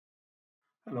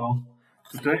Hello.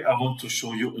 Today I want to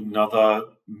show you another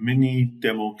mini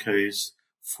demo case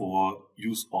for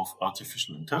use of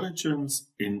artificial intelligence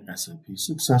in SAP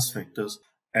SuccessFactors.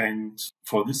 And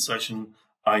for this session,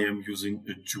 I am using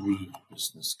a Joule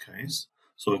business case.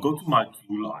 So I go to my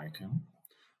Joule icon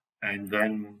and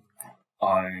then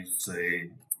I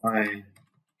say, I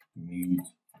need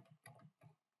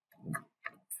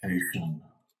vacation.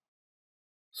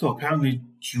 So apparently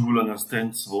Joule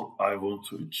understands what I want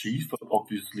to achieve, but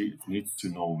obviously it needs to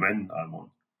know when I want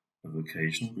a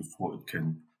vacation before it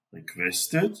can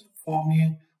request it for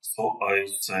me. So I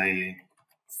say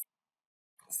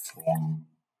from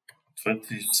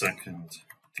 22nd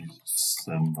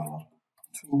December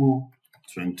to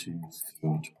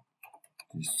 23rd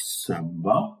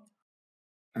December.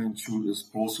 And Joule is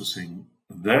processing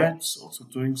that, it's also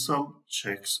doing some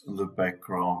checks in the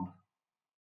background.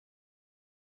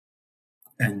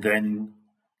 And then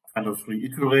kind of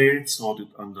reiterates what it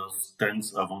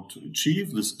understands I want to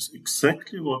achieve. This is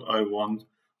exactly what I want.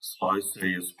 So I say,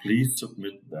 yes, please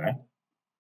submit that.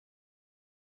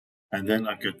 And then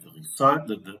I get the result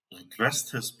that the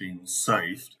request has been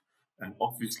saved. And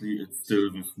obviously it's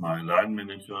still with my line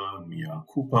manager, Mia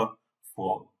Cooper,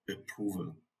 for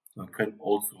approval. I can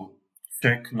also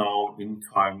check now in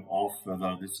time off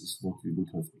whether this is what we would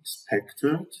have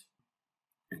expected.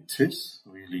 It is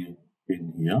really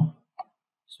in here.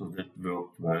 So that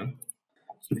worked well.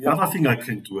 So the other thing I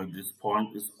can do at this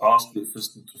point is ask the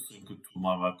assistant to sync it to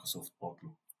my Microsoft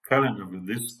Outlook calendar with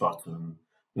this button,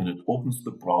 and it opens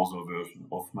the browser version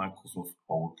of Microsoft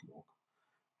Outlook.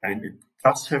 And it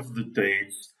does have the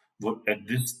dates. What at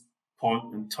this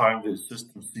point in time the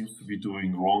system seems to be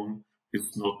doing wrong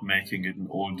is not making it an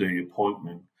all-day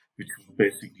appointment, which would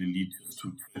basically lead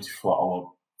to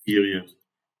 24-hour period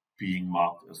being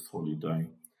marked as holiday.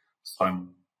 So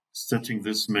I'm setting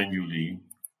this manually,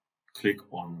 click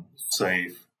on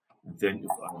save, and then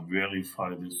if I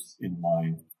verify this in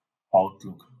my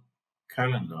Outlook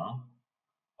calendar,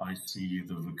 I see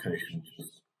the vacation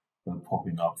just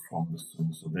popping up from the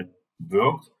thing. So that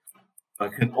worked. I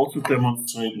can also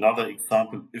demonstrate another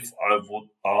example if I would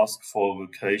ask for a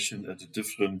vacation at a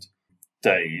different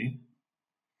day.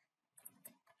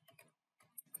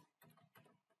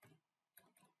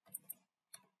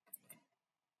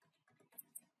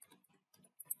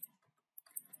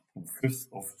 From 5th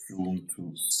of June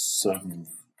to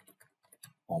 7th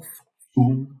of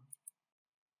June.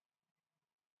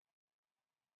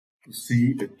 You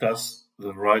see, it does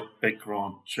the right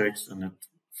background checks and it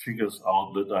figures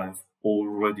out that I have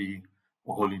already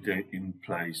a holiday in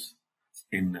place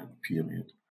in that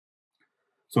period.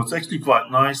 So it's actually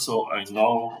quite nice. So I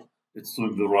know it's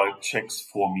doing the right checks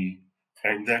for me.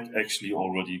 And that actually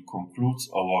already concludes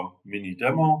our mini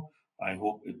demo. I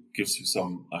hope it gives you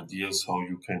some ideas how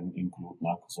you can include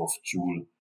Microsoft Joule